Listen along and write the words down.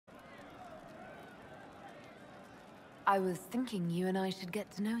I was thinking you and I should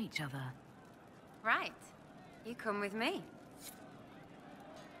get to know each other. Right. You come with me.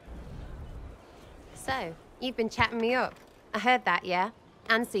 So, you've been chatting me up. I heard that, yeah?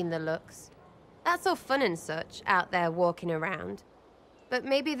 And seen the looks. That's all fun and such, out there walking around. But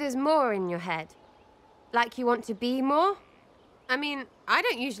maybe there's more in your head. Like you want to be more? I mean, I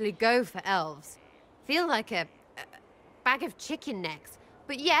don't usually go for elves. Feel like a bag of chicken necks.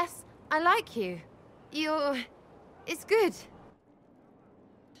 But yes, I like you. It's good.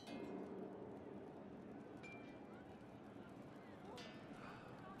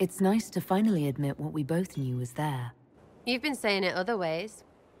 It's nice to finally admit what we both knew was there. You've been saying it other ways.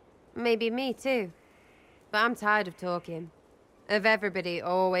 Maybe me too. But I'm tired of talking. Of everybody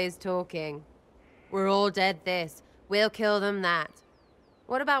always talking. We're all dead this. We'll kill them that.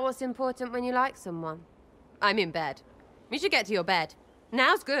 What about what's important when you like someone? I'm in bed. We should get to your bed.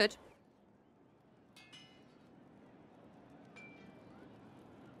 Now's good.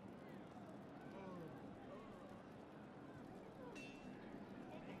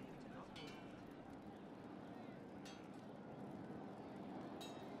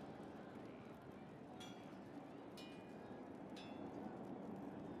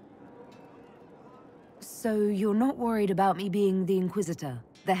 So you're not worried about me being the Inquisitor,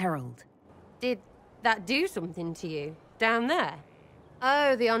 the Herald? Did that do something to you? Down there?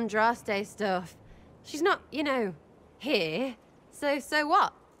 Oh, the Andraste stuff. She's not, here. So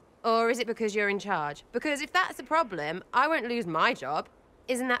what? Or is it because you're in charge? Because if that's a problem, I won't lose my job.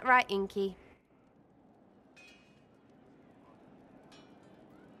 Isn't that right, Inky?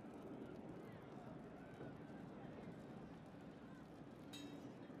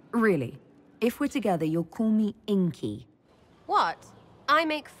 Really? If we're together, you'll call me Inky. What? I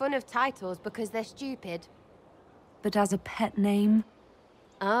make fun of titles because they're stupid. But as a pet name?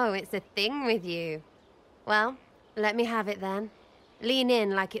 Oh, it's a thing with you. Well, let me have it then. Lean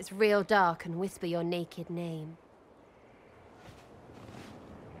in like it's real dark and whisper your naked name.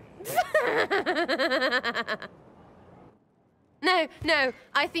 No,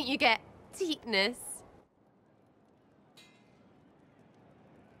 I think you get teetness.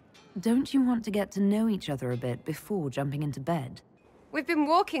 Don't you want to get to know each other a bit before jumping into bed? We've been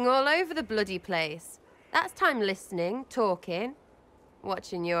walking all over the bloody place. That's time listening, talking,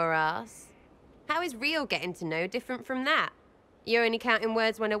 watching your ass. How is real getting to know different from that? You're only counting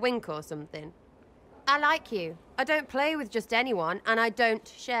words when I wink or something. I like you. I don't play with just anyone, and I don't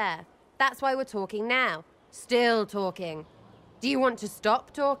share. That's why we're talking now. Still talking. Do you want to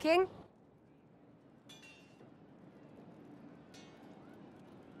stop talking?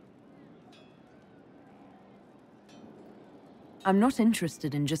 I'm not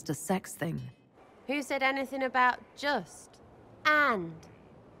interested in just a sex thing. Who said anything about just? And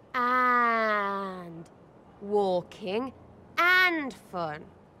walking, and fun.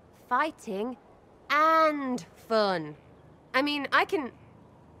 Fighting, and fun. I mean, I can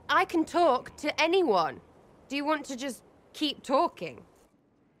talk to anyone. Do you want to just keep talking?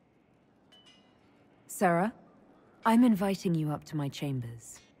 Sera, I'm inviting you up to my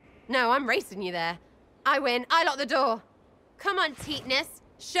chambers. No, I'm racing you there. I win. I lock the door. Come on, Teetness.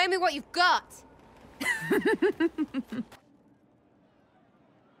 Show me what you've got.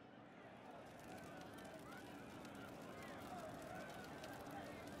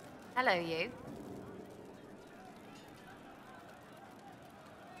 Hello, you.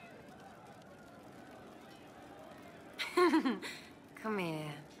 Come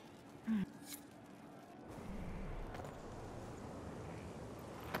here.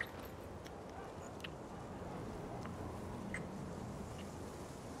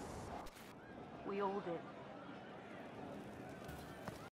 We all did.